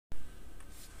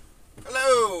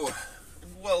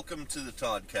welcome to the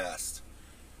Toddcast.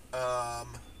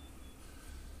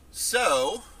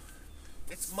 So,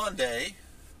 it's Monday,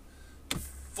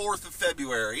 4th of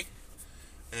February,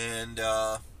 and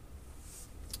that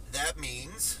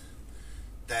means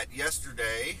that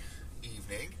yesterday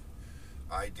evening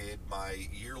I did my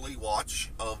yearly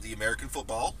watch of the American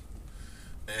football,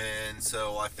 and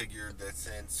so I figured that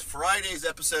since Friday's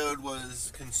episode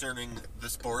was concerning the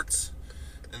sports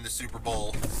and the Super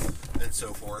Bowl and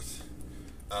so forth,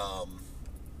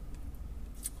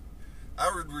 I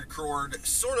would record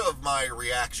sort of my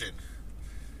reaction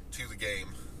to the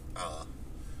game,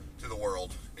 to the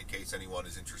world, in case anyone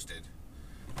is interested,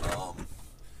 and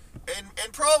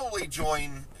probably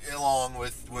join along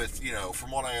with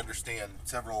from what I understand,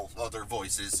 several other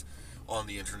voices on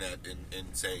the internet and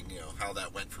saying how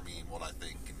that went for me and what I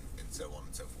think and so on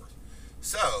and so forth.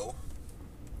 So,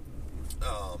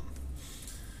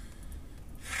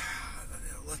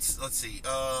 let's see.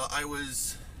 I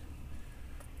was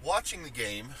watching the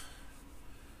game,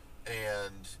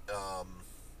 and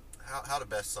how to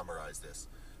best summarize this.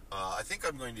 I think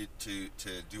I'm going to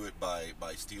do it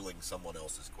by stealing someone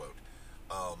else's quote.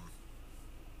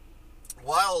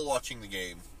 While watching the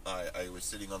game, I was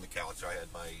sitting on the couch. I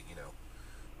had my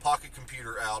pocket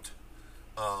computer out,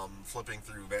 flipping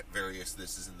through various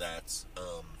thises and that's.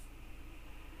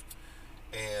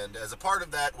 And as a part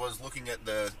of that was looking at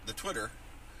the Twitter.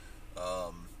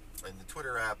 And the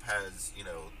Twitter app has,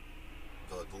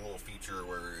 the little feature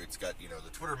where it's got, the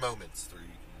Twitter moments where you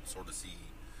can sort of see.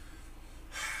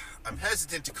 I'm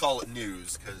hesitant to call it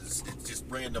news because it's just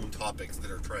random topics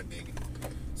that are trending,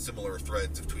 similar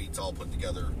threads of tweets all put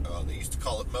together. They used to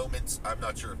call it moments. I'm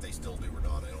not sure if they still do or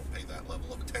not. I don't pay that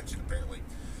level of attention apparently.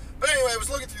 But anyway, I was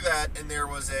looking through that, and there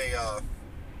was an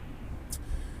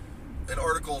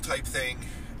article type thing.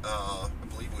 I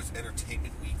believe it was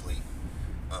Entertainment Weekly.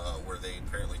 Where they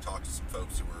apparently talked to some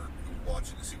folks who were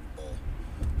watching the Super Bowl,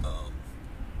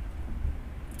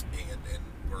 and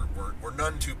were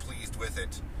none too pleased with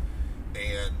it.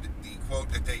 And the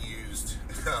quote that they used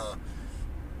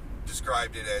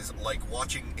described it as like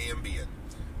watching Ambien,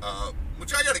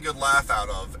 which I got a good laugh out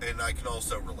of, and I can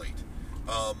also relate.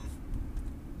 I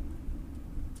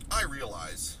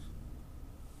realize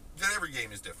that every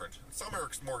game is different. Some are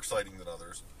more exciting than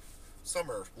others. Some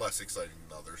are less exciting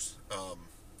than others.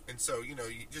 And so,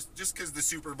 just because the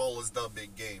Super Bowl is the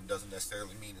big game doesn't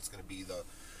necessarily mean it's going to be the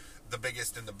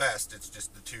biggest and the best. It's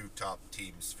just the two top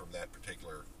teams from that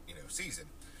particular, season.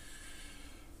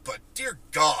 But, dear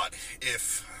God,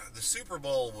 if the Super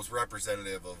Bowl was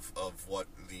representative of what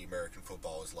the American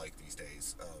football is like these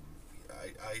days,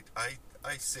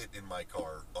 I sit in my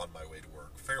car on my way to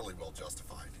work fairly well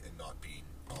justified in not being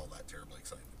all that terribly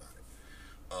excited about it.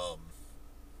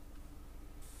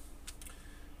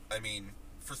 I mean,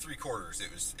 for three quarters,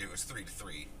 it was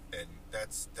 3-3, and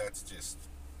that's just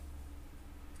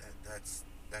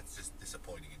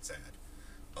disappointing and sad.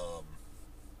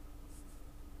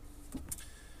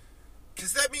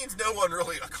 Because that means no one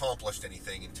really accomplished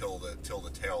anything until the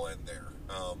tail end there.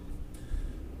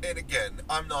 And again,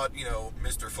 I'm not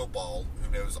Mr. Football who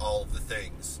knows all of the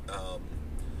things. I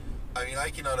mean, I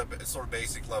can on a sort of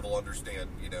basic level understand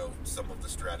some of the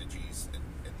strategies and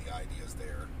the ideas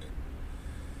there.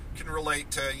 Can relate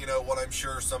to, what I'm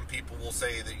sure some people will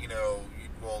say that,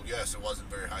 well, yes, it wasn't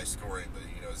very high scoring, but,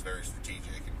 it's very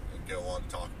strategic, and go on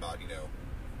and talk about,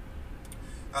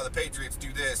 how the Patriots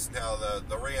do this, and how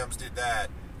the Rams did that,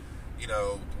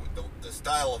 the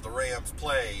style of the Rams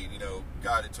play,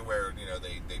 got it to where,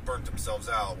 they burnt themselves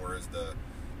out, whereas the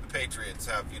Patriots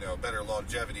have, better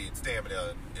longevity and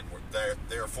stamina, and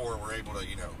therefore were able to,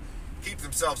 keep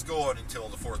themselves going until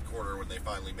the fourth quarter when they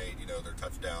finally made, their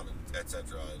touchdown, and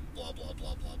etc., and blah, blah,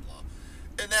 blah, blah, blah.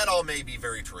 And that all may be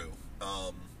very true.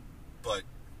 But,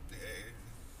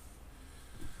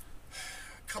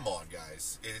 come on,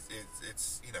 guys. It's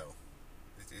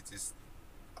just,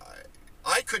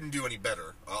 I couldn't do any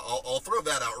better. I'll throw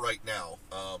that out right now.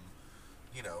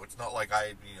 It's not like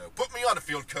put me on the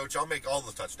field, coach, I'll make all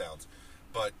the touchdowns.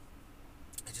 But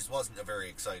it just wasn't a very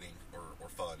exciting or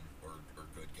fun or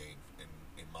good game,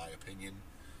 in my opinion.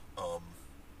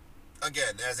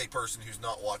 Again, as a person who's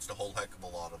not watched a whole heck of a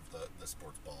lot of the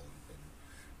sports ball and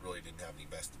really didn't have any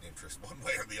vested interest one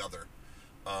way or the other.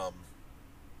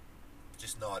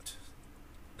 Just not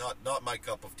my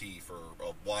cup of tea for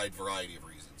a wide variety of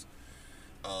reasons.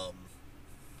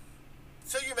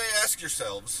 So you may ask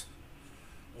yourselves,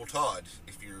 well, Todd,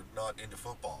 if you're not into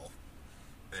football,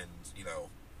 and,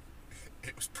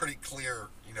 it was pretty clear,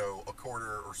 a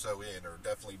quarter or so in, or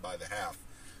definitely by the half,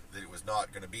 that it was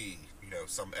not going to be,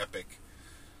 some epic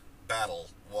battle.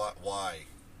 Why?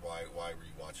 why were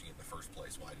you watching it in the first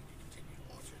place? Why did you continue to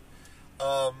watch it?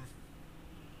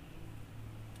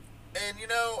 And you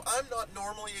know, I'm not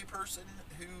normally a person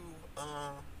who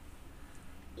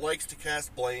likes to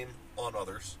cast blame on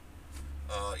others.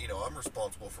 You know, I'm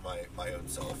responsible for my own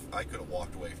self. I could have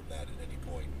walked away from that at any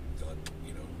point, done,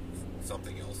 you know,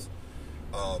 something else.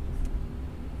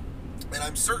 And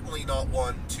I'm certainly not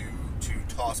one to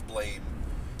toss blame,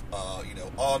 you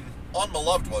know, on my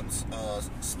loved ones,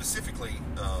 specifically,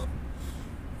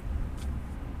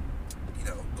 you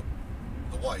know,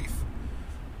 the wife.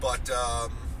 But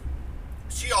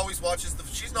she always watches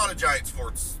she's not a giant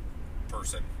sports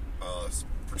person,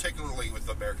 particularly with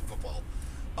American football.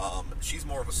 She's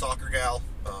more of a soccer gal.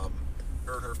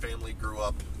 Her and her family grew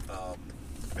up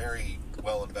very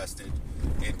well invested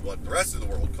in what the rest of the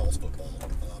world calls football.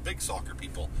 Big soccer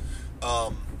people.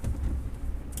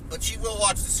 But she will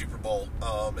watch the Super Bowl,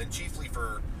 and chiefly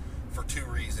for two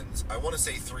reasons. I want to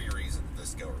say three reasons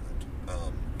this go around.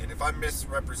 And if I'm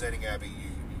misrepresenting Abby,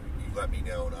 you let me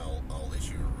know, and I'll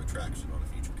issue a retraction on a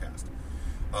future cast.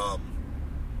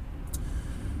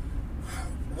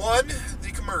 One,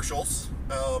 the commercials,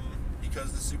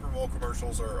 because the Super Bowl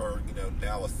commercials are you know,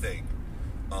 now a thing.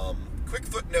 Quick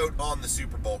footnote on the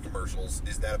Super Bowl commercials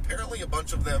is that apparently a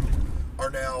bunch of them are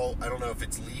now, I don't know if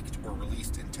it's leaked or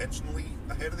released intentionally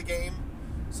ahead of the game.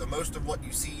 So most of what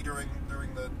you see during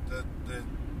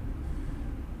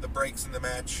the breaks in the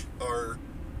match are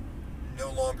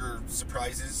no longer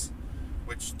surprises,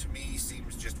 which to me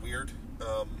seems just weird.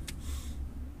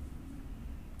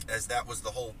 As that was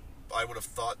the whole, I would have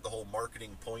thought the whole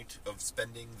marketing point of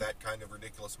spending that kind of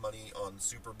ridiculous money on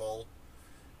Super Bowl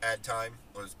ad time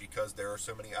was because there are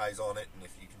so many eyes on it, and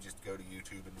if you can just go to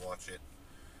YouTube and watch it,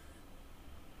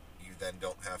 you then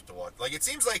don't have to watch. Like, it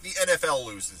seems like the NFL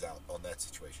loses out on that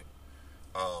situation.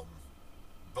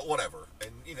 But whatever.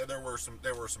 And you know, there were some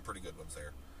pretty good ones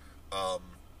there.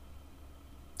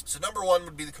 So number one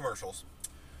would be the commercials.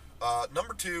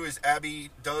 Number two is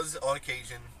Abby does on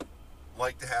occasion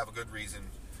like to have a good reason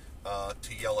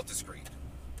to yell at the screen,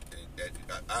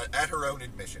 at her own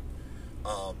admission.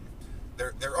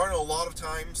 There aren't a lot of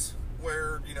times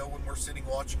where, you know, when we're sitting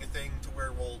watching a thing to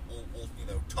where we'll you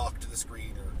know, talk to the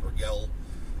screen or yell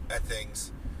at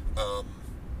things. The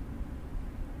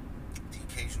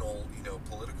occasional, you know,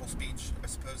 political speech, I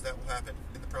suppose that will happen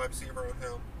in the privacy of our own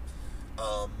home.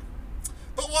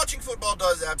 But watching football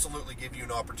does absolutely give you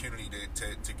an opportunity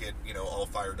to get, you know, all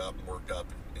fired up and worked up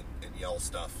and yell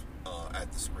stuff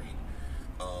at the screen.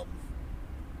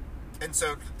 And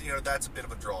so, you know, that's a bit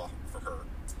of a draw for her.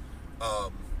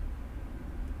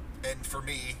 And for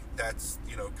me, that's,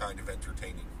 you know, kind of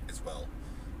entertaining as well.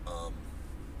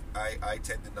 I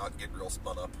tend to not get real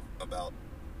spun up about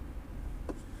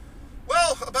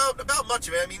much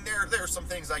of it. I mean, there are some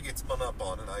things I get spun up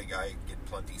on, and I get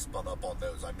plenty spun up on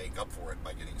those. I make up for it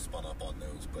by getting spun up on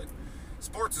those, but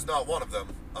sports is not one of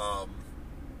them,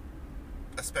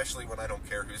 especially when I don't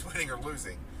care who's winning or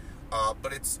losing.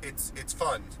 But it's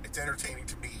fun. It's entertaining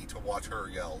to me to watch her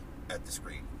yell at the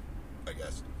screen, I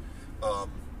guess.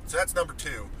 So that's number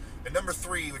two. And number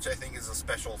three, which I think is a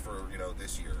special for, you know,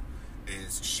 this year,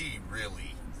 is she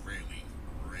really, really,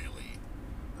 really,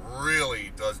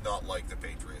 really does not like the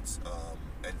Patriots,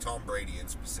 and Tom Brady in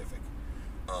specific.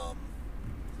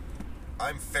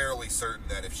 I'm fairly certain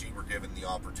that if she were given the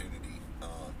opportunity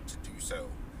to do so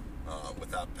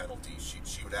without penalty,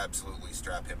 she would absolutely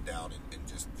strap him down and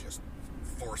just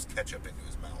force ketchup into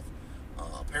his mouth.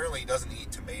 Apparently he doesn't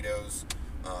eat tomatoes.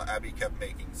 Abby kept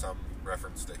making some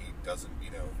reference that he doesn't, you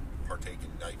know, partake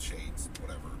in nightshades,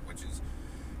 whatever, which is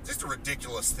just a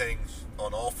ridiculous thing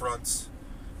on all fronts.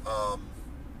 I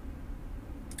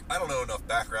don't know enough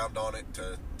background on it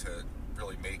to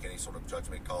really make any sort of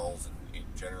judgment calls. And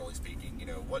generally speaking, you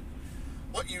know, what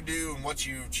you do and what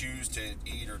you choose to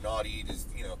eat or not eat is,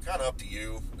 you know, kind of up to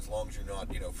you, as long as you're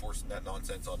not, you know, forcing that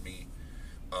nonsense on me.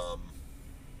 I'm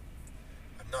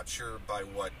not sure by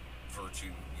what virtue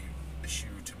you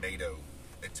eschew tomato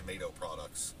and tomato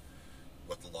products,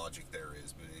 what the logic there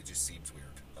is, but it just seems weird.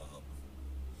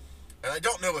 And I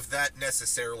don't know if that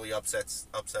necessarily upsets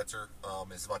her,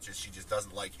 as much as she just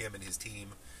doesn't like him and his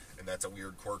team, and that's a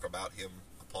weird quirk about him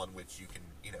upon which you can,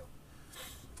 you know,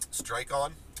 strike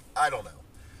on. I don't know.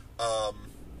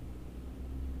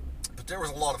 But there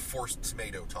was a lot of forced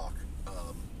tomato talk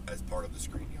as part of the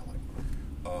screen yelling.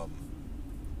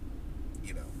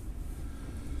 You know.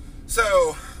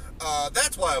 So,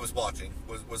 that's why I was watching,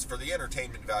 was for the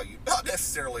entertainment value, not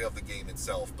necessarily of the game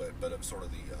itself, but of sort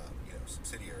of the, you know,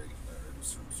 subsidiary,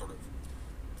 sort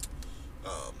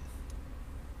of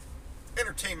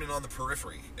entertainment on the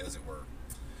periphery, as it were.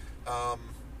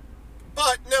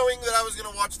 But no, was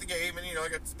going to watch the game, and, I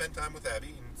got to spend time with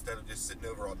Abby instead of just sitting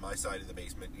over on my side of the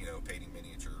basement, painting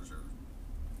miniatures or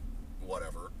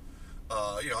whatever.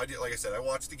 I did, like I said, I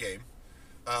watched the game,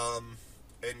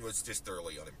 and was just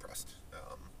thoroughly unimpressed.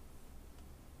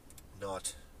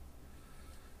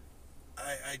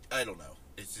 I don't know.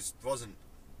 It just wasn't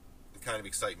the kind of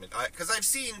excitement. Because I've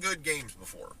seen good games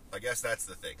before. I guess that's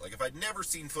the thing. Like, if I'd never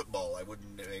seen football, I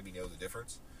wouldn't maybe know the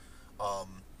difference.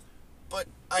 But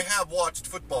I have watched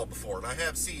football before, and I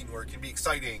have seen where it can be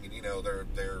exciting, and,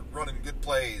 they're running good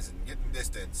plays and getting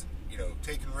distance and,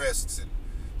 taking risks, and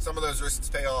some of those risks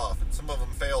pay off, and some of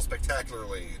them fail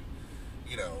spectacularly,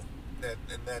 and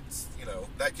that's,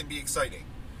 that can be exciting.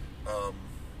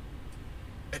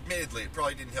 Admittedly, it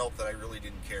probably didn't help that I really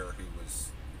didn't care who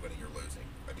was winning or losing.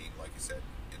 I mean, like I said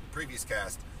in the previous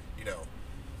cast,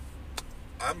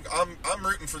 I'm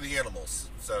rooting for the animals.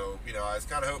 So, I was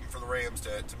kind of hoping for the Rams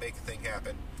to make the thing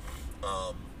happen.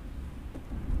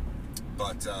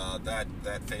 But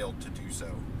that failed to do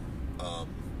so.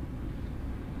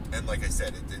 And like I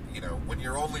said, when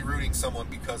you're only rooting someone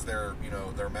because their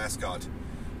mascot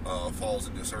falls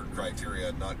into certain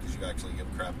criteria, not because you actually give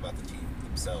a crap about the team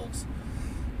themselves,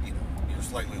 you're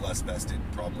slightly less vested,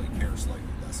 probably care slightly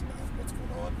less about what's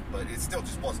going on, but it still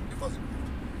just wasn't good.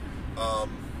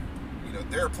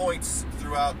 There are points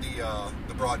throughout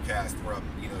the broadcast where I'm,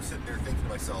 sitting there thinking to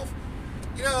myself,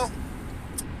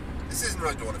 this isn't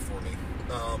really doing it for me.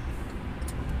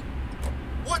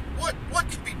 What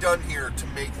could be done here to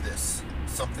make this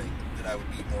something that I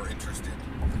would be more interested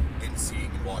in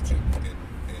seeing and watching and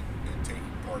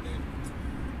taking part in?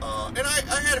 And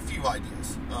I had a few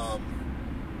ideas.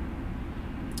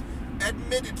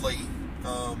 Admittedly,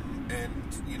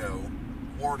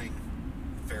 warning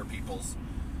fair peoples,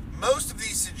 most of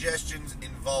these suggestions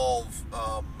involve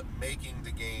making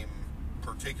the game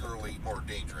particularly more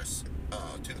dangerous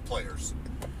to the players.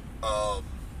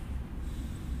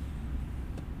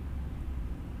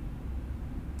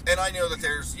 And I know that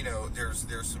there's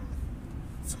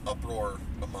some uproar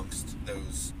amongst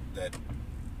those that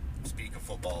speak of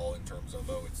football in terms of,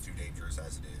 it's too dangerous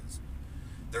as it is.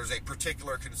 There's a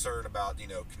particular concern about,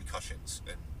 concussions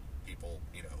and people,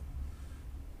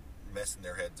 messing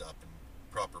their heads up and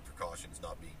proper precautions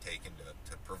not being taken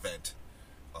to prevent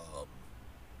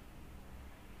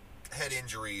head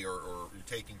injury or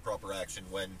taking proper action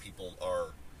when people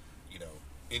are,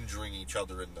 injuring each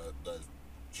other in the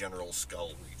general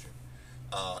skull region.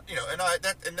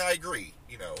 And I agree.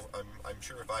 I'm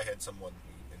sure if I had someone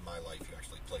in my life who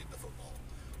actually played the football,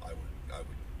 I would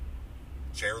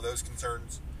share those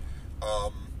concerns.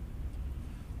 But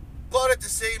at the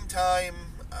same time,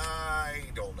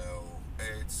 I don't know.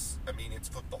 It's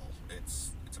football.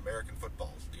 It's American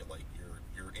football.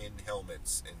 You're in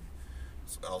helmets and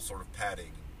all sort of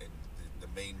padding, and the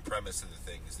main premise of the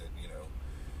thing is that,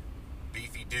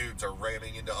 beefy dudes are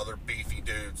ramming into other beefy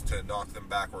dudes to knock them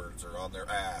backwards or on their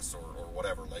ass or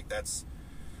whatever. Like, that's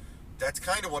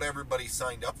kind of what everybody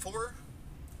signed up for,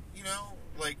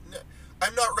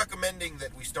 I'm not recommending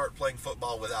that we start playing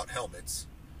football without helmets,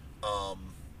 although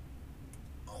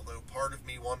part of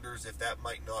me wonders if that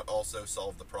might not also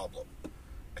solve the problem.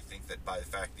 I think that by the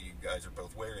fact that you guys are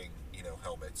both wearing,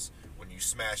 helmets, when you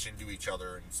smash into each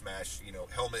other and smash,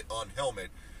 helmet on helmet,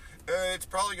 it's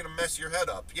probably going to mess your head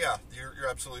up. Yeah, you're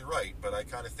absolutely right. But I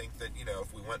kind of think that,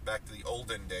 if we went back to the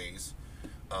olden days,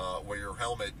 where your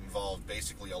helmet involved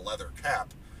basically a leather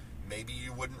cap, maybe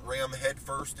you wouldn't ram head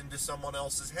first into someone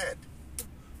else's head.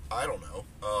 I don't know.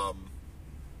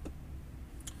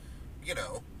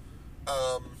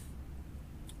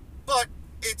 But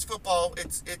it's football.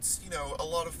 It's a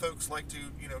lot of folks like to,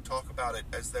 talk about it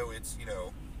as though it's,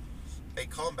 a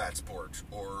combat sport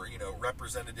or,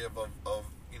 representative of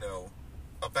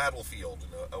a battlefield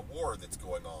and a war that's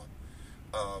going on.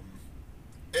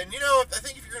 And, I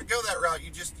think if you're going to go that route,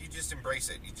 you just embrace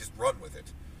it. You just run with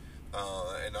it.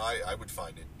 And I would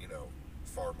find it,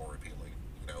 far more appealing.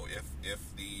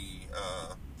 If the,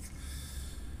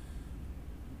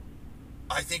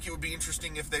 I think it would be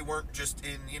interesting if they weren't just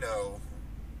in,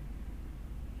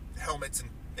 helmets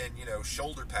and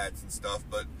shoulder pads and stuff,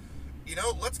 but,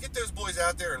 let's get those boys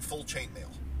out there in full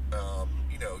chainmail.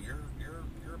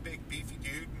 You're a big beefy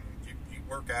dude, and you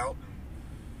work out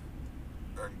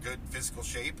and are in good physical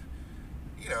shape.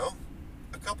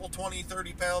 A couple 20,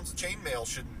 30 pounds of chainmail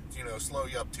shouldn't, slow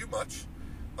you up too much.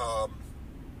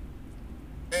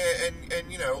 And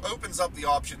opens up the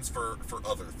options for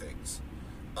other things.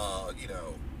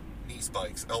 Knee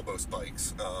spikes, elbow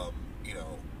spikes,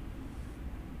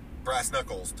 brass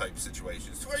knuckles type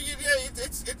situations. Where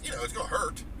it's going to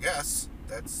hurt. Yes,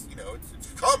 that's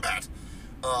it's combat,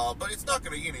 but it's not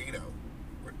going to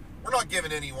we're not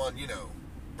giving anyone,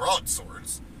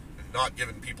 broadswords, and not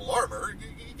giving people armor. You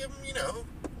give them, a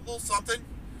little something.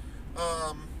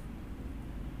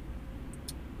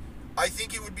 I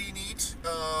think it would be neat,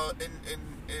 and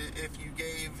if you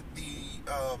gave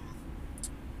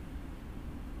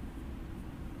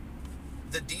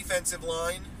the defensive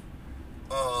line,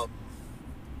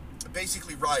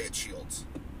 basically riot shields.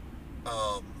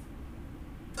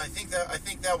 I think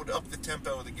that would up the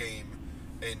tempo of the game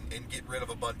and get rid of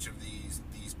a bunch of these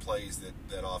plays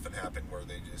that often happen where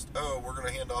they just, we're going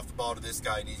to hand off the ball to this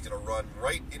guy and he's going to run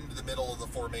right into the middle of the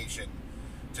formation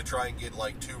to try and get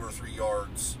like 2 or 3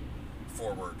 yards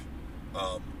forward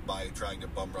by trying to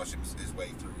bum rush his way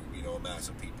through, a mass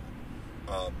of people.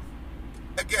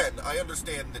 Again, I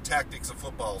understand the tactics of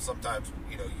football. Sometimes,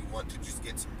 you want to just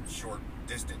get some short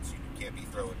distance. You can't be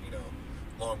throwing,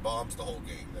 long bombs the whole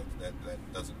game.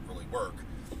 That doesn't really work.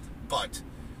 But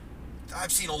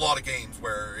I've seen a lot of games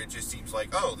where it just seems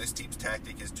like, this team's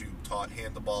tactic is to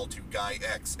hand the ball to guy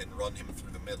X and run him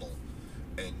through the middle.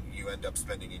 And you end up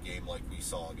spending a game like we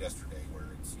saw yesterday where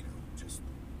it's, just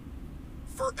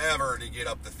forever to get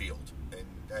up the field. And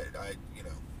I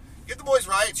get the boys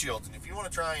riot shields, and if you want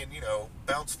to try and,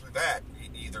 bounce through that,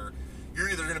 you're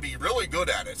either going to be really good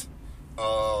at it,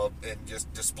 and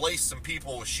just displace some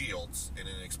people with shields in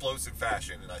an explosive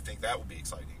fashion, and I think that would be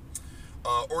exciting.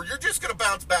 Or you're just going to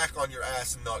bounce back on your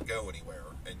ass and not go anywhere,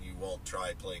 and you won't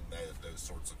try playing those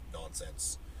sorts of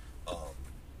nonsense,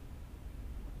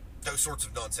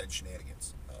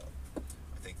 shenanigans.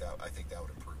 I think that would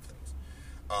improve things.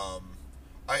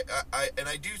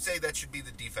 I do say that should be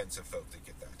the defensive folk that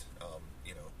get that.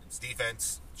 It's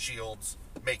defense, shields,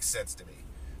 makes sense to me.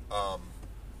 I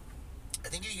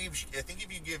think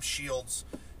if you give shields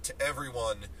to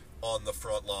everyone on the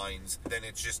front lines, then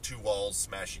it's just 2 walls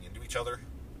smashing into each other,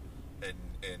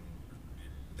 and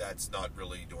that's not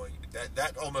really doing that.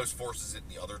 That almost forces it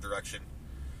in the other direction,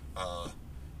 to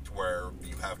where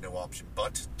you have no option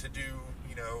but to do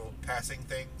passing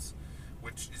things,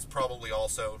 which is probably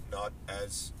also not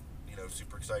as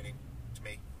super exciting to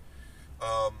me.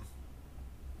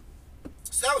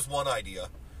 So that was one idea.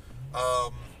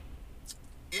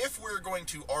 If we're going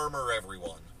to armor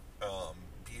everyone,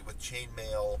 be it with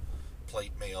chainmail,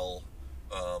 plate mail,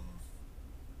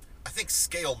 I think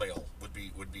scale mail would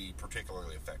be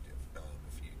particularly effective.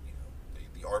 If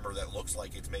the armor that looks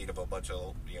like it's made of a bunch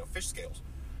of fish scales.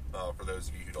 For those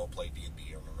of you who don't play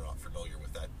D&D and are not familiar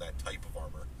with that type of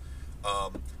armor.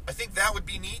 I think that would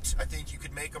be neat. I think you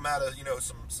could make them out of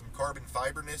some carbon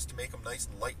fiberness to make them nice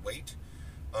and lightweight,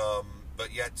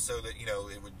 but yet so that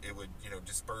it would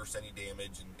disperse any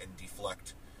damage and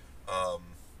deflect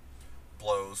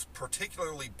blows,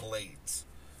 particularly blades,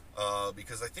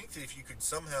 because I think that if you could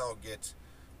somehow get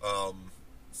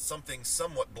something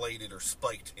somewhat bladed or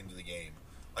spiked into the game,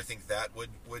 I think that would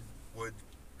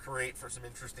create for some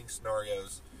interesting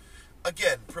scenarios.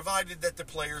 Again, provided that the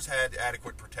players had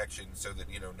adequate protection, so that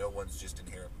no one's just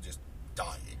inherently just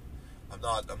dying. I'm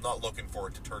not looking for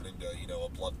it to turn into a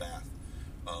bloodbath.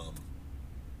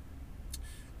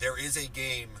 There is a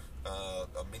game, a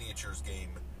miniatures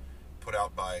game, put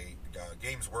out by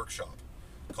Games Workshop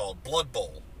called Blood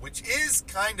Bowl, which is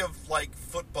kind of like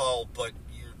football, but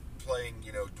you're playing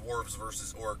dwarves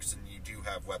versus orcs, and you do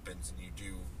have weapons, and you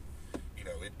do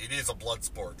it is a blood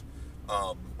sport.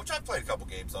 Which I've played a couple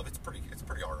games of. It's pretty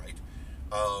all right.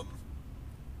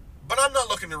 But I'm not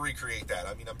looking to recreate that.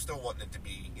 I mean, I'm still wanting it to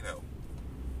be,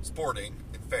 sporting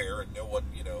and fair, and no one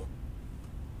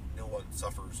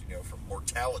suffers, from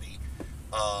mortality.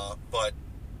 But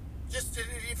just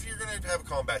if you're gonna have a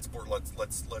combat sport, let's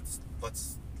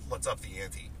up the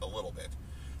ante a little bit.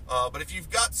 But if you've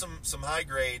got some high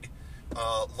grade,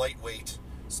 lightweight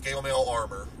scale mail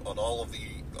armor on all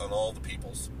the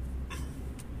peoples.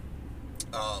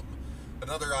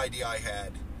 Another idea I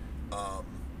had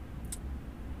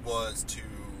was to,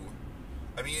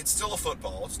 it's still a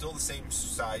football, it's still the same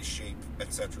size, shape,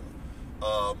 etc.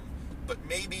 But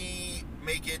maybe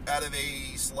make it out of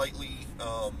a slightly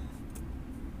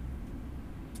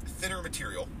thinner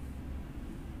material,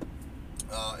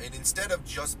 and instead of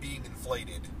just being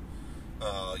inflated,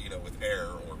 with air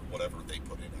or whatever they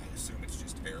put in, I assume it's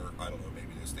just air. I don't know.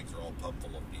 Maybe those things are all pumped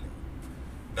full of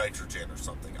nitrogen or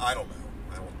something. I don't know.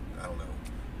 I don't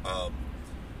know.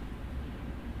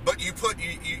 But you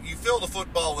fill the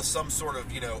football with some sort of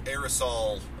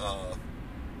aerosol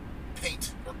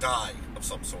paint or dye of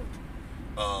some sort,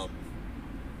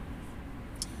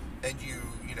 and you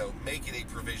make it a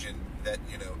provision that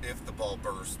if the ball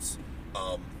bursts,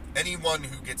 anyone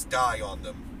who gets dye on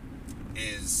them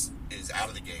is out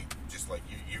of the game. Just like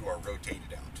you are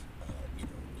rotated out.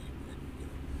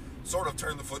 sort of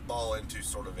turn the football into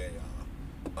sort of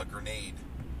a grenade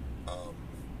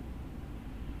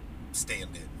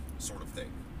stand-in sort of thing.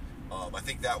 I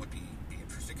think that would be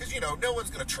interesting because, no one's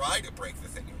going to try to break the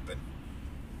thing open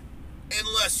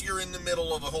unless you're in the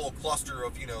middle of a whole cluster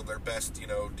of, their best,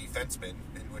 defensemen,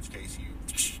 in which case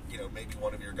maybe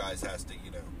one of your guys has to,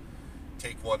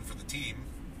 take one for the team,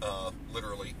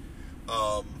 literally.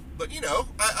 But,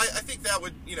 I think that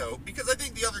would, because I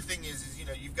think the other thing is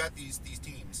you've got these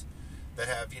teams that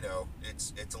have,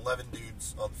 it's 11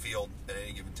 dudes on the field at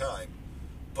any given time,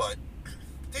 but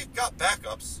they've got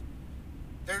backups.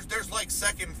 There's like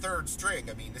second, third string.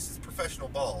 I mean, this is professional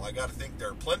ball. I got to think there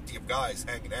are plenty of guys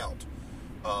hanging out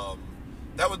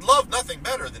that would love nothing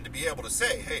better than to be able to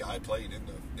say, "Hey, I played in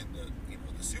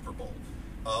the Super Bowl,"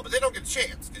 but they don't get a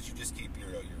chance because you just keep your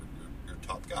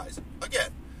top guys.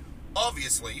 Again,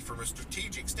 obviously, from a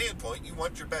strategic standpoint, you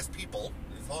want your best people.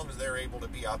 As long as they're able to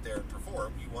be out there and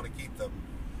perform, you want to keep them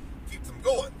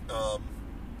going.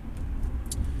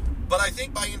 But I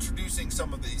think by introducing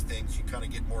some of these things, you kind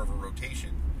of get more of a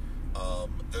rotation.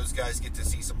 Those guys get to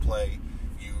see some play.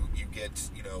 You get,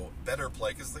 better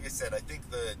play. Because, like I said, I think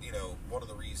one of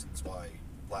the reasons why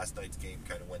last night's game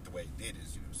kind of went the way it did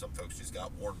is, some folks just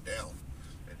got worn down.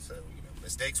 And so,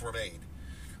 mistakes were made.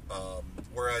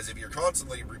 Whereas if you're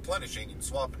constantly replenishing and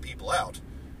swapping people out,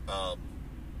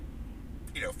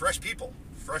 fresh people,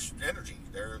 fresh energy,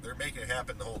 they're making it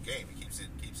happen the whole game. It keeps it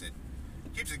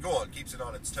going, keeps it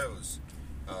on its toes,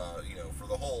 for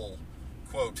the whole,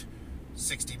 quote,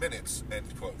 60 minutes,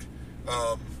 end quote.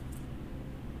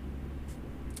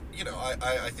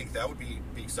 I think that would be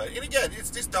exciting. And again,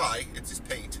 it's just dye, it's just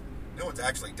paint. No one's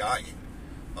actually dying,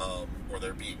 or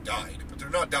they're being dyed, but they're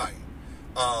not dying.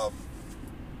 And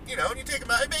you take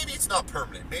them out, maybe it's not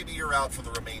permanent. Maybe you're out for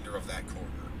the remainder of that quarter.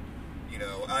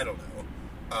 I don't know.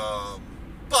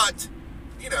 But,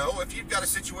 if you've got a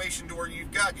situation to where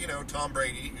you've got, Tom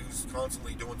Brady, who's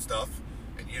constantly doing stuff,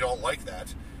 and you don't like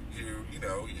that, you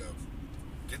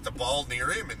get the ball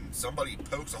near him, and somebody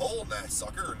pokes a hole in that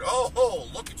sucker, and oh,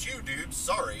 look at you, dude,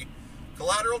 sorry.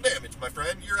 Collateral damage, my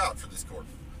friend, you're out for this quarter.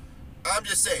 I'm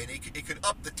just saying, it could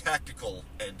up the tactical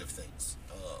end of things,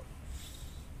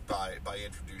 by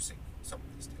introducing some of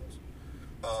these deals.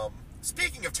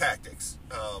 Speaking of tactics,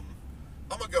 I'm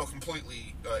going to go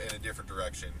completely in a different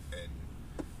direction and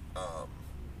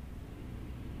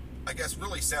I guess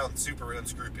really sound super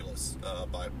unscrupulous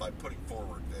by putting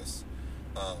forward this.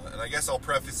 And I guess I'll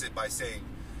preface it by saying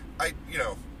I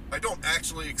don't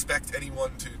actually expect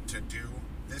anyone to do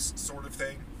this sort of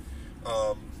thing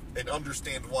and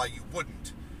understand why you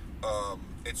wouldn't.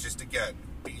 It's just, again,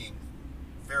 being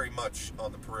very much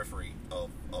on the periphery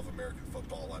of American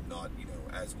football. I'm not,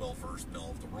 as well versed in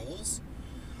all of the rules.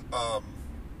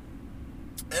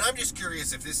 And I'm just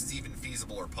curious if this is even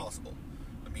feasible or possible.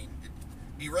 I mean,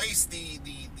 erase the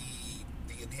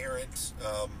inherent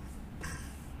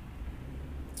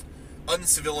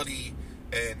uncivility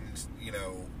and,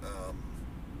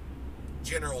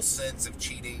 general sense of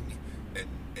cheating and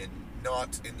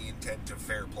not in the intent of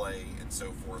fair play and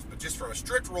so forth, but just from a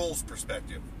strict rules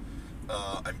perspective,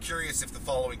 I'm curious if the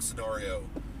following scenario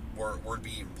were to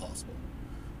be even possible.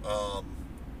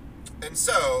 And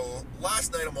so,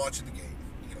 last night I'm watching the game,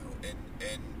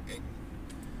 and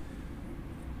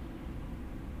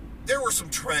there were some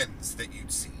trends that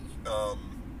you'd see.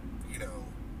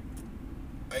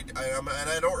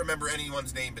 I don't remember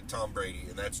anyone's name but Tom Brady,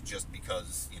 and that's just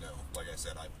because, like I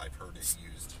said, I've heard it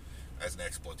used as an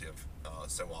expletive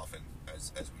so often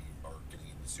as we are getting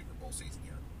into the Super Bowl season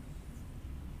here.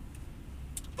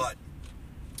 But,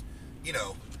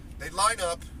 they'd line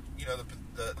up,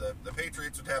 the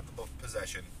Patriots would have the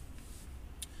possession.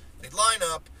 They'd line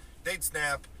up, they'd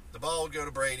snap, the ball would go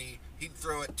to Brady, he'd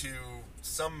throw it to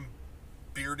some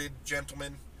bearded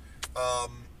gentleman,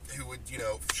 who would,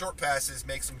 short passes,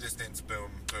 make some distance,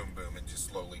 boom, boom, boom, and just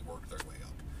slowly work their way up.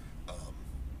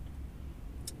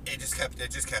 It just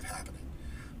kept happening.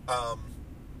 And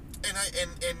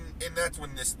that's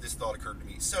when this thought occurred to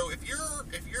me. So if you're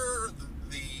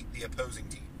the opposing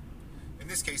team, in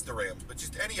this case the Rams, but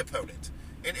just any opponent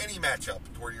in any matchup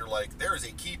where you're like, there is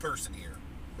a key person here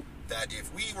that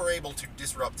if we were able to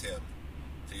disrupt him,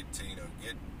 to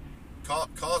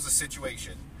cause a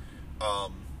situation,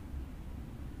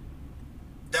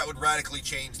 that would radically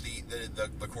change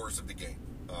the course of the game.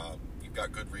 You've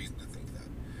got good reason to think that.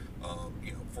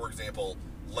 For example,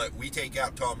 we take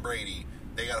out Tom Brady,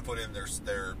 they got to put in their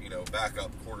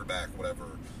backup quarterback,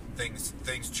 whatever. Things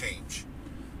change.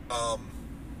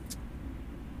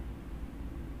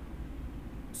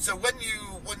 So when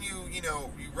you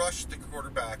rush the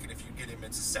quarterback, and if you get him,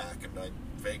 it's a sack, and I'm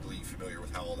vaguely familiar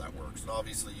with how all that works. And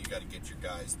obviously, you got to get your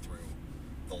guys through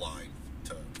the line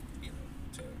to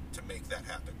make that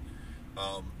happen.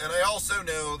 And I also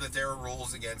know that there are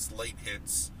rules against late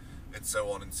hits and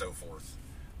so on and so forth.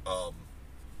 But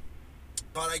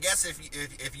I guess if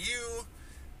you,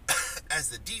 as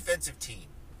the defensive team,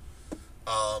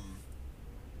 kind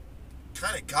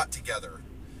of got together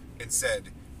and said,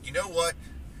 you know what,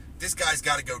 this guy's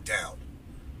got to go down.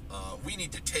 We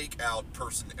need to take out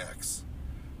person X.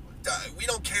 We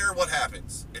don't care what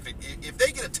happens. If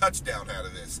they get a touchdown out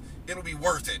of this, it'll be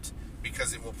worth it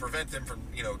because it will prevent them from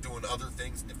doing other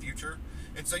things in the future.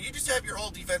 And so you just have your whole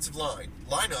defensive line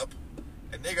up,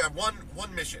 and they got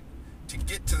one mission: to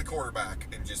get to the quarterback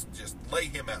and just lay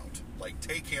him out, like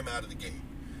take him out of the game.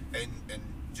 And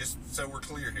just so we're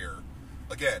clear here,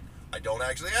 again, I don't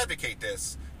actually advocate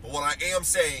this, but what I am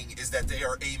saying is that they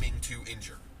are aiming to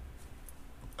injure.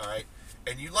 All right,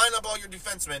 and you line up all your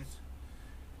defensemen,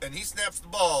 and he snaps the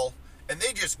ball, and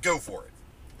they just go for it.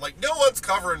 Like, no one's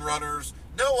covering runners,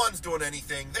 no one's doing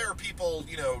anything. There are people,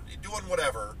 doing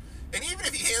whatever. And even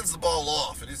if he hands the ball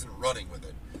off and isn't running with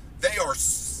it, they are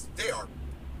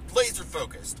laser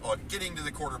focused on getting to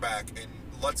the quarterback, and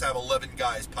let's have 11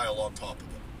 guys pile on top of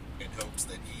him in hopes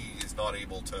that he is not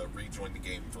able to rejoin the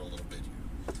game for a little bit here.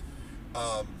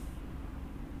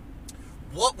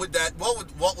 What would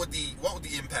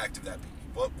the impact of that be?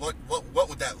 What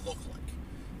would that look like?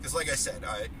 Because like I said,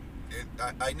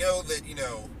 I know that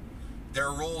there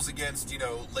are rules against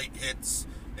late hits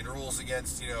and rules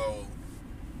against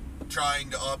trying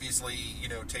to obviously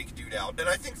take a dude out, and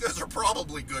I think those are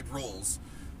probably good rules.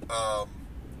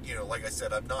 Like I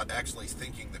said, I'm not actually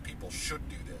thinking that people should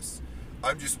do this.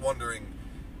 I'm just wondering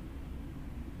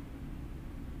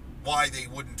why they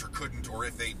wouldn't or couldn't, or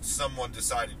if someone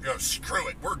decided, screw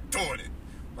it, we're doing it,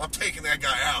 I'm taking that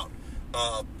guy out,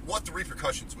 what the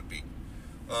repercussions would be.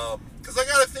 Because I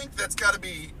gotta think that's gotta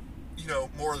be,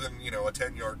 more than, a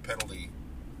 10-yard penalty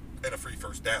and a free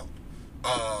first down.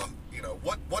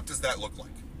 What does that look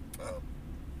like?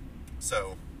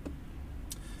 So,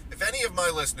 if any of my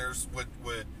listeners would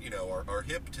are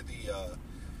hip to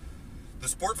the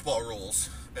sports ball rules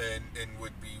and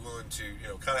would be willing to,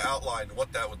 kind of outline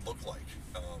what that would look like,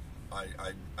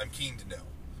 I'm keen to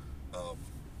know.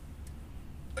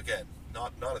 Again,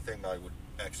 not a thing I would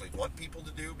actually want people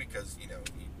to do, because, you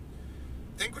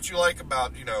think what you like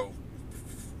about,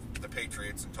 the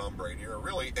Patriots and Tom Brady, or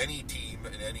really any team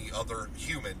and any other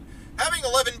human. Having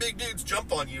 11 big dudes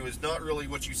jump on you is not really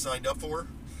what you signed up for,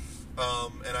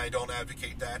 and I don't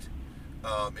advocate that.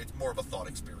 It's more of a thought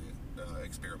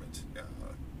experiment,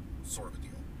 sort of a deal.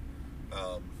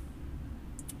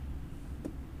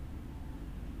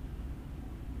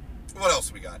 What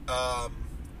else we got?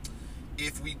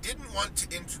 If we didn't want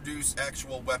to introduce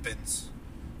actual weapons,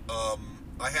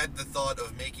 I had the thought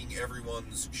of making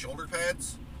everyone's shoulder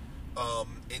pads,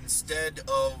 instead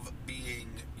of being,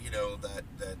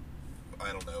 that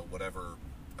I don't know, whatever,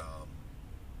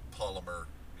 polymer,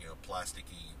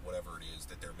 plasticky, whatever it is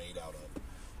that they're made out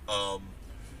of.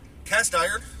 Cast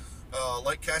iron,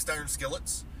 like cast iron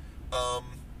skillets,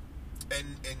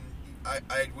 and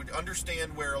I would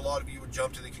understand where a lot of you would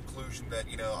jump to the conclusion that,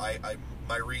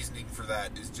 my reasoning for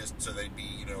that is just so they'd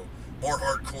be, more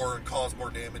hardcore and cause more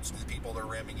damage to the people they're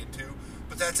ramming into.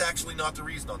 But that's actually not the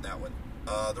reason on that one.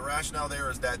 The rationale there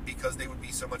is that because they would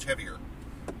be so much heavier,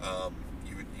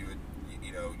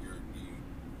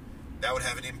 that would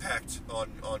have an impact on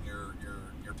your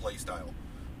play style.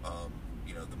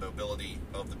 The mobility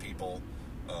of the people,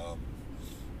 how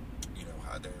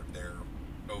their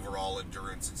overall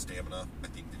endurance and stamina. I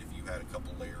think that if you had a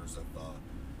couple layers of,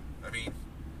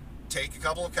 take a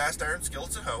couple of cast iron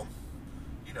skillets at home.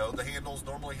 The handles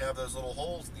normally have those little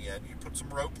holes in the end. You put some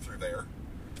rope through there,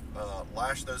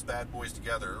 lash those bad boys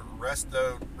together, rest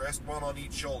one on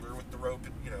each shoulder with the rope,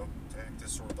 and, act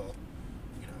as sort of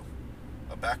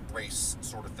a back brace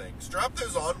sort of thing. Strap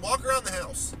those on, walk around the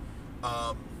house.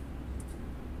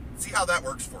 See how that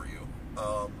works for you.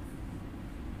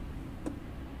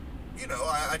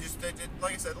 I just,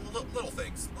 like I said, little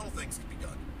things can be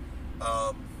done.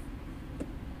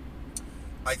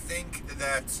 I think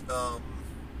that,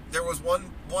 there was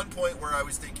one point where I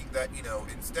was thinking that,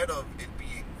 instead of it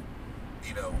being,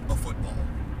 a football,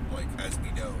 like as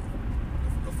we know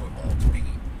the football to be,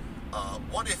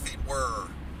 what if it were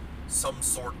some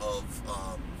sort of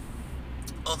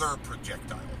other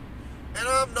projectile? And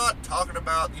I'm not talking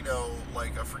about,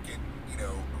 like a freaking,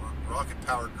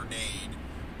 rocket-powered grenade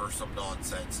or some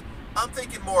nonsense. I'm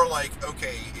thinking more like,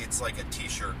 okay, it's like a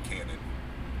t-shirt cannon.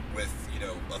 with, you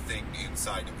know, a thing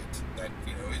inside of it that,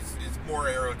 you know, is more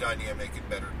aerodynamic and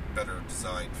better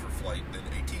designed for flight than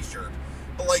a t-shirt.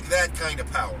 But like that kind of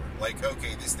power. Like,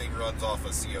 okay, this thing runs off a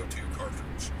CO2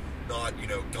 cartridge, not, you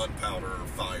know, gunpowder or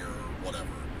fire or whatever.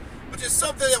 But just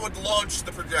something that would launch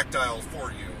the projectile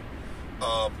for you,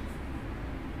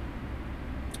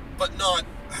 but not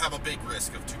have a big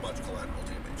risk of too much collateral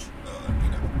damage, you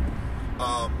know.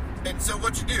 And so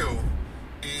what you do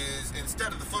is,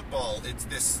 instead of the football, it's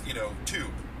this, you know,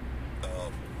 tube.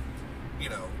 You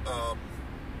know,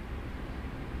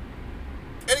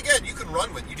 and again, you can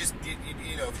run with, you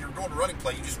know, if you're going to running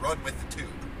play, you just run with the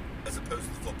tube, as opposed to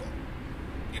the football,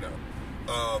 you know.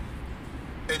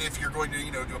 And if you're going to,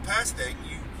 you know, do a pass thing,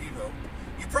 you know,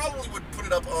 you probably would put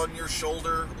it up on your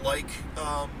shoulder like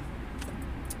a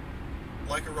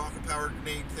rocket-powered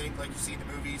grenade thing, like you see in the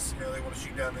movies. You know, they want to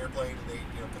shoot down an airplane, and they,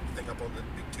 you know, put the thing up on the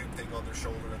big tube thing on their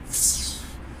shoulder, and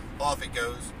off it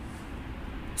goes.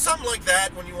 Something like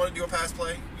that when you want to do a pass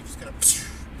play. You just kind of,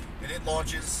 and it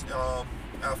launches off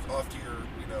to your,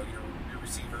 you know, your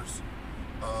receivers.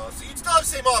 So you'd still have the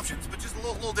same options, but just a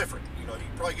little different. You know, you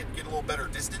probably get a little better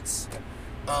distance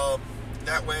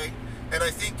that way. And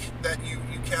I think that you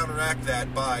counteract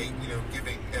that by, you know,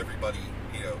 giving everybody,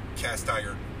 you know, cast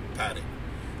iron padding.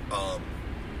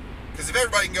 Because if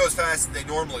everybody can go as fast as they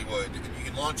normally would, and you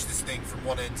can launch this thing from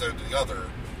one end zone to the other,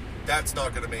 that's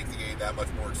not going to make the game that much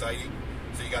more exciting.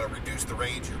 So you got to reduce the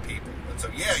range of your people. And so,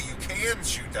 yeah, you can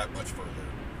shoot that much further.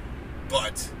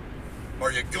 But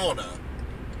are you gonna?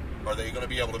 Are they going to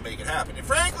be able to make it happen? And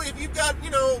frankly, if you've got, you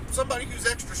know, somebody who's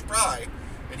extra spry,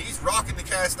 and he's rocking the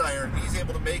cast iron, and he's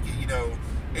able to make it, you know,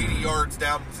 80 yards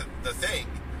down the thing,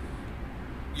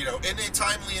 you know, in a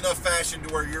timely enough fashion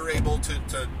to where you're able to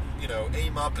you know,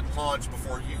 aim up and launch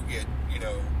before you get, you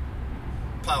know,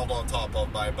 piled on top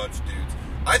of by a bunch of dudes.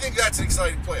 I think that's an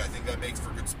exciting play. I think that makes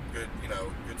for good, you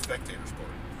know, good spectator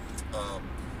sport.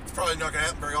 It's probably not going to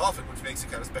happen very often, which makes it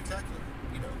kind of spectacular,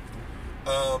 you know.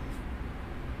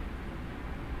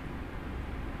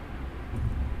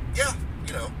 Yeah,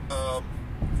 you know,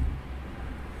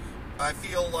 I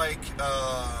feel like,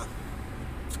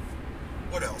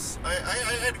 what else? I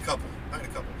had a couple.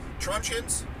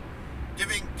 Truncheons.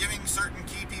 Giving certain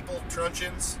key people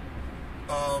truncheons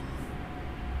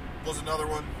was another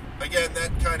one. Again,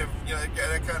 that kind of, you know,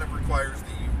 that kind of requires that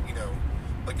you know,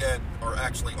 again, are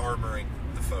actually armoring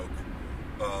the folk,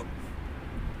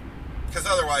 because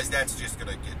otherwise that's just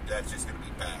gonna be bad,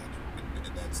 and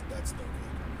that's no good.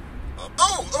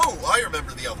 I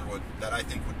remember the other one that I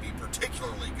think would be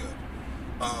particularly good.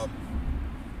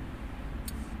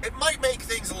 It might make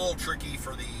things a little tricky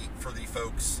for the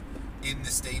folks in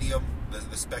the stadium,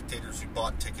 the spectators who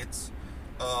bought tickets.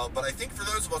 But I think for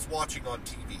those of us watching on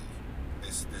TV,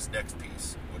 this next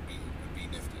piece would be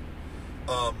nifty.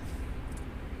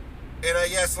 And I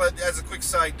guess, as a quick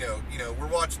side note, you know, we're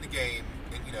watching the game,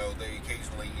 and, you know, they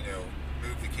occasionally, you know,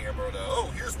 move the camera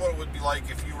to, here's what it would be like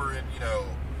if you were in, you know,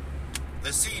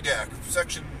 the C deck,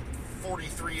 section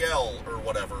 43L, or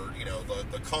whatever, you know,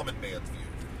 the common man's view.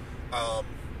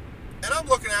 And I'm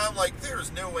looking at it, I'm like,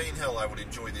 there's no way in hell I would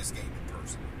enjoy this game in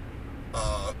person.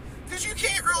 Because you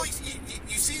can't really,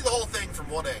 you see the whole thing from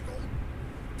one angle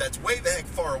that's way the heck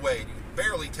far away, and you can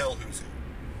barely tell who's who.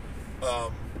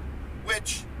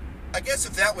 Which, I guess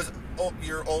if that was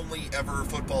your only ever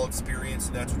football experience,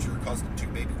 and that's what you're accustomed to,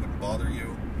 maybe it wouldn't bother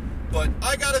you. But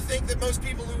I gotta think that most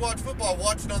people who watch football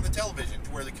watch it on the television,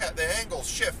 to where the angles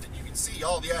shift, and you can see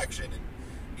all the action, and,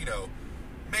 you know,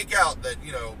 make out that,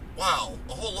 you know, wow,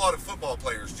 a whole lot of football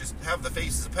players just have the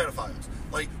faces of pedophiles.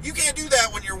 Like, you can't do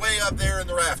that when you're way up there in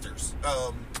the rafters.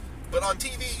 But on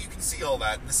TV, you can see all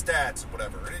that, and the stats and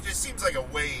whatever. And it just seems like a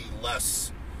way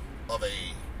less of a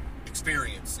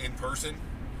experience in person.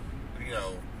 You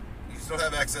know, you just don't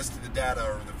have access to the data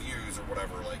or the views or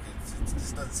whatever. Like, it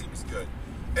just doesn't seem as good.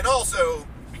 And also,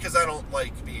 because I don't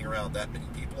like being around that many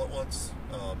people at once,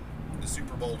 the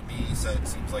Super Bowl to me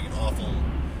seems like an awful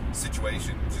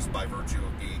situation just by virtue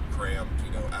of being crammed,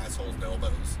 you know, assholes and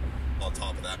elbows on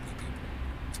top of that many people.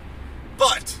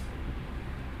 But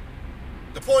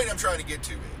the point I'm trying to get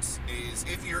to is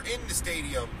if you're in the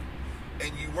stadium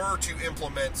and you were to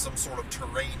implement some sort of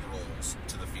terrain rules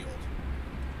to the field,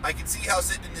 I can see how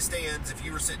sitting in the stands, if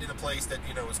you were sitting in a place that,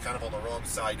 you know, was kind of on the wrong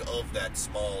side of that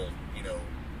small, you know,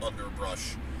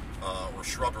 underbrush or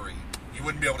shrubbery, you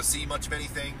wouldn't be able to see much of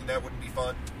anything, and that wouldn't be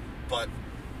fun. But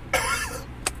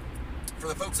for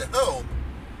the folks at home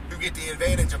who get the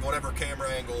advantage of whatever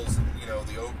camera angles and, you know,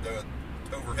 the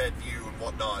overhead view and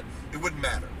whatnot, it wouldn't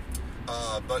matter.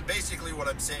 But basically what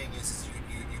I'm saying is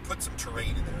you put some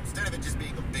terrain in there. Instead of it just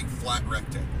being a big flat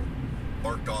rectangle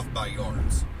marked off by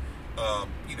yards,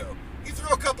 You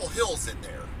throw a couple hills in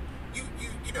there. You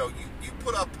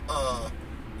put up, a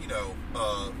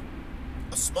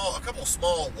couple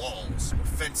small walls or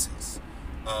fences.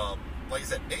 Like I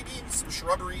said, maybe some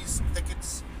shrubberies,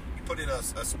 thickets. You put in a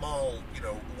small,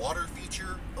 water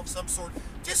feature of some sort,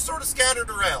 just sort of scattered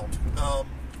around.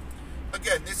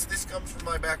 Again, this comes from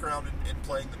my background in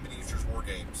playing the miniatures war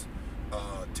games,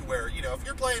 to where, if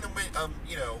you're playing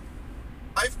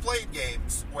I've played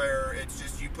games where it's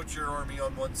just you put your army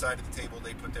on one side of the table,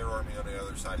 they put their army on the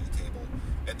other side of the table,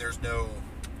 and there's no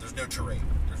terrain,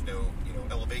 there's no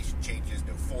elevation changes,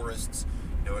 no forests,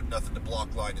 nothing to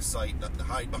block line of sight, nothing to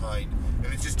hide behind,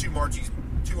 and it's just two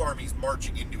armies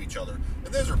marching into each other,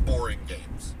 and those are boring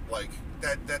games. Like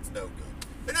that's no good.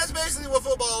 And that's basically what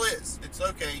football is. It's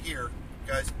okay, here,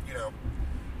 guys,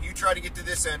 you try to get to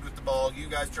this end with the ball, you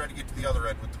guys try to get to the other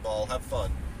end with the ball, have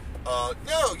fun.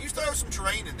 No, you throw some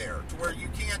terrain in there to where you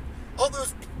can't, all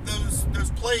those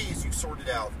plays you sorted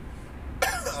out,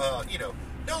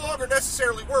 no longer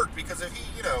necessarily work, because if he,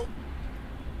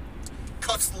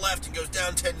 cuts to the left and goes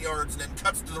down 10 yards and then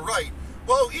cuts to the right,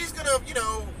 well, he's gonna,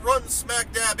 run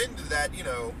smack dab into that,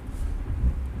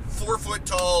 4-foot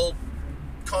tall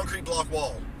concrete block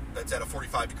wall that's at a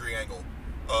 45-degree angle,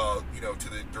 to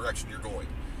the direction you're going.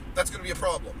 That's gonna be a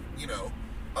problem,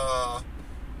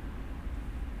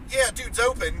 yeah, dude's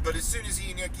open, but as soon as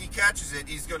he catches it,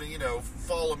 he's going to,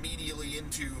 fall immediately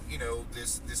into,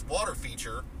 this water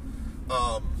feature.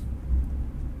 And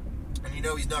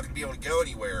he's not going to be able to go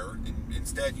anywhere. And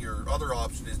instead, your other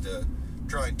option is to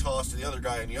try and toss to the other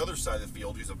guy on the other side of the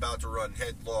field who's about to run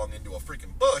headlong into a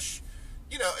freaking bush.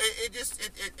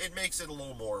 It makes it a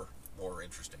little more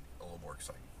interesting, a little more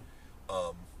exciting.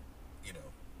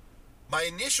 My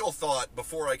initial thought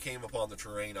before I came upon the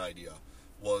terrain idea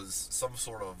was some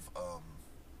sort of,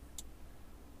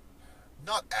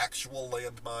 not actual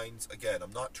landmines. Again,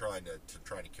 I'm not trying to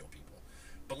kill people,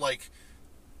 but like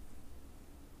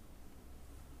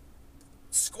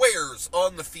squares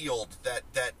on the field that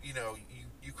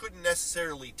you couldn't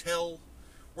necessarily tell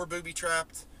were booby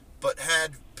trapped, but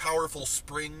had powerful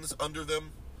springs under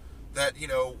them that,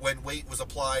 when weight was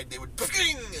applied, they would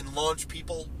ping and launch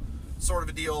people, sort of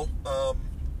a deal.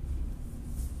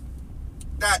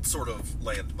 That sort of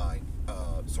landmine,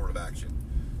 sort of action,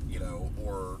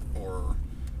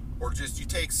 or just you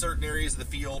take certain areas of the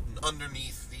field and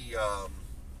underneath the,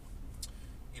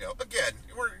 again,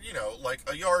 we're, like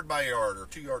a yard by yard or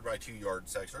 2 yard by 2 yard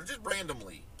section, or just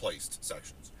randomly placed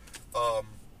sections. The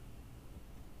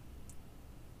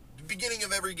beginning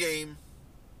of every game,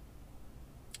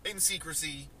 in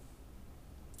secrecy,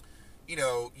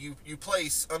 you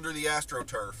place under the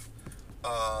AstroTurf,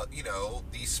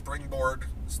 these springboard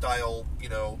style,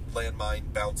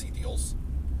 landmine bouncy deals.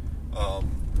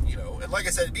 And like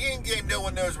I said, at the beginning of the game, no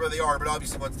one knows where they are, but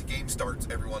obviously once the game starts,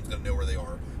 everyone's going to know where they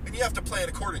are. And you have to plan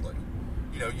accordingly.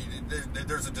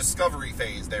 There's a discovery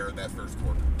phase there in that first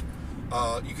quarter.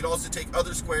 You could also take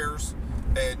other squares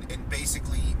and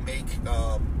basically make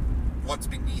what's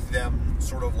beneath them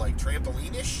sort of like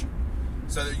trampoline-ish.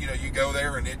 So that, you go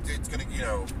there and it's going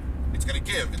to, it's going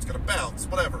to give, it's going to bounce,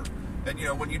 whatever. And,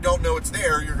 when you don't know it's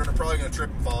there, you're probably going to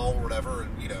trip and fall or whatever,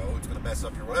 and, it's going to mess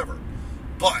up your whatever.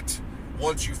 But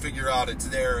once you figure out it's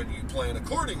there and you plan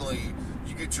accordingly,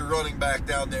 you get your running back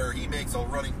down there, he makes a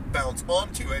running bounce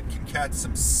onto it, can catch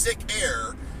some sick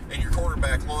air, and your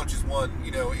quarterback launches one,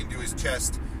 into his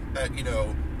chest at,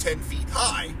 10 feet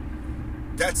high.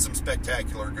 That's some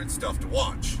spectacular good stuff to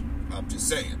watch. I'm just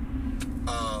saying.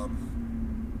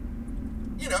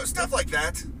 Stuff like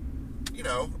that.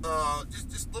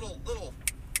 Just little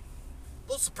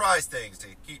surprise things to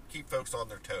keep folks on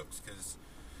their toes, because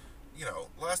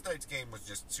last night's game was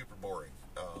just super boring,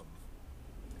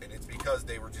 and it's because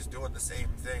they were just doing the same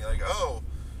thing. Like, oh,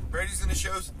 Brady's going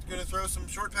to throw some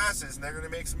short passes, and they're going to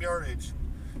make some yardage,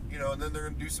 and then they're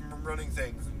going to do some running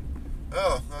things, and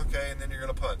oh, okay, and then you're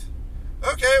going to punt.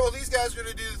 Okay, well, these guys are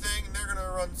going to do the thing, and they're going to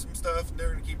run some stuff, and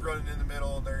they're going to keep running in the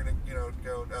middle, and they're going to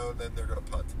go, no, and then they're going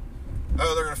to punt.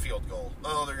 Oh, they're going to field goal.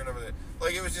 Oh, they're going to...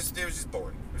 Like, it was just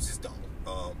boring. It was just dull.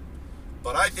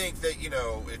 But I think that,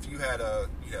 if you had a,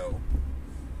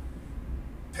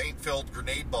 paint-filled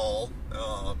grenade ball,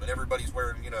 and everybody's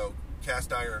wearing,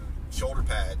 cast iron shoulder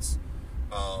pads,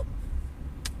 on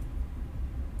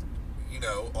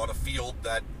a field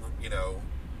that,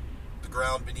 the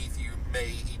ground beneath you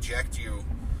may eject you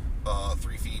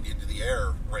 3 feet into the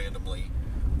air randomly,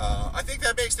 I think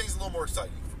that makes things a little more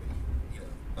exciting.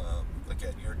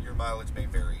 Again, your mileage may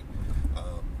vary.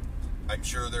 I'm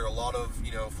sure there are a lot of,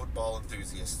 football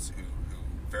enthusiasts who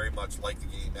very much like the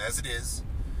game as it is,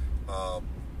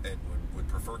 and would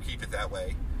prefer keep it that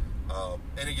way.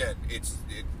 And again,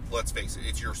 let's face it,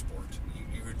 it's your sport.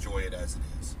 You enjoy it as it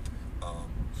is.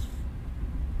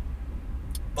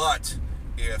 But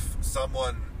if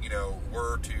someone,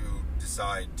 were to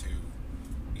decide to,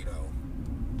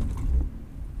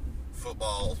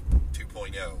 football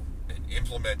 2.0 and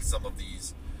implement some of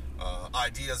these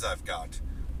ideas I've got,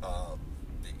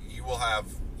 you will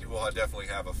definitely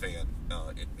have a fan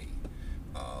in me,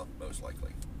 most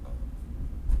likely.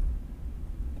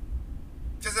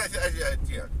 Because like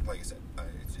I said,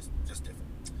 it's just different.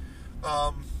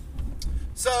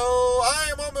 So I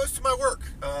am almost to my work,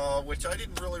 which I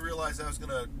didn't really realize I was going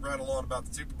to rattle on about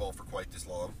the Super Bowl for quite this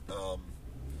long.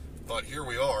 But here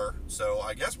we are. So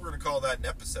I guess we're going to call that an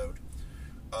episode.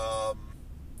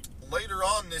 Later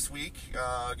on this week,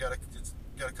 got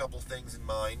a couple things in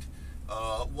mind.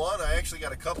 One, I actually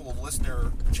got a couple of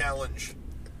listener challenges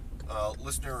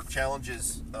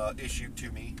issued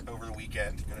to me over the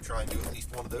weekend. I'm going to try and do at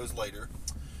least one of those later.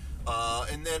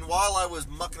 And then while I was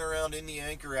mucking around in the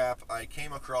Anchor app, I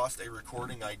came across a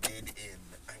recording I did in,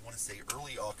 I want to say,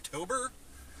 early October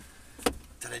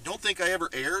that I don't think I ever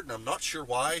aired, and I'm not sure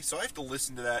why. So I have to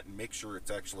listen to that and make sure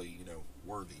it's actually,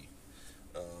 worthy.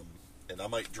 And I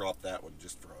might drop that one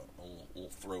just for a little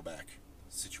throwback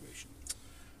situation.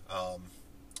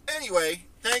 Anyway,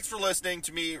 thanks for listening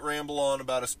to me ramble on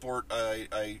about a sport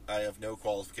I have no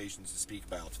qualifications to speak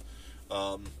about.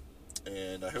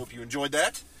 And I hope you enjoyed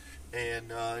that.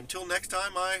 And until next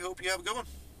time, I hope you have a good one.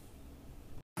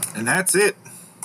 And that's it.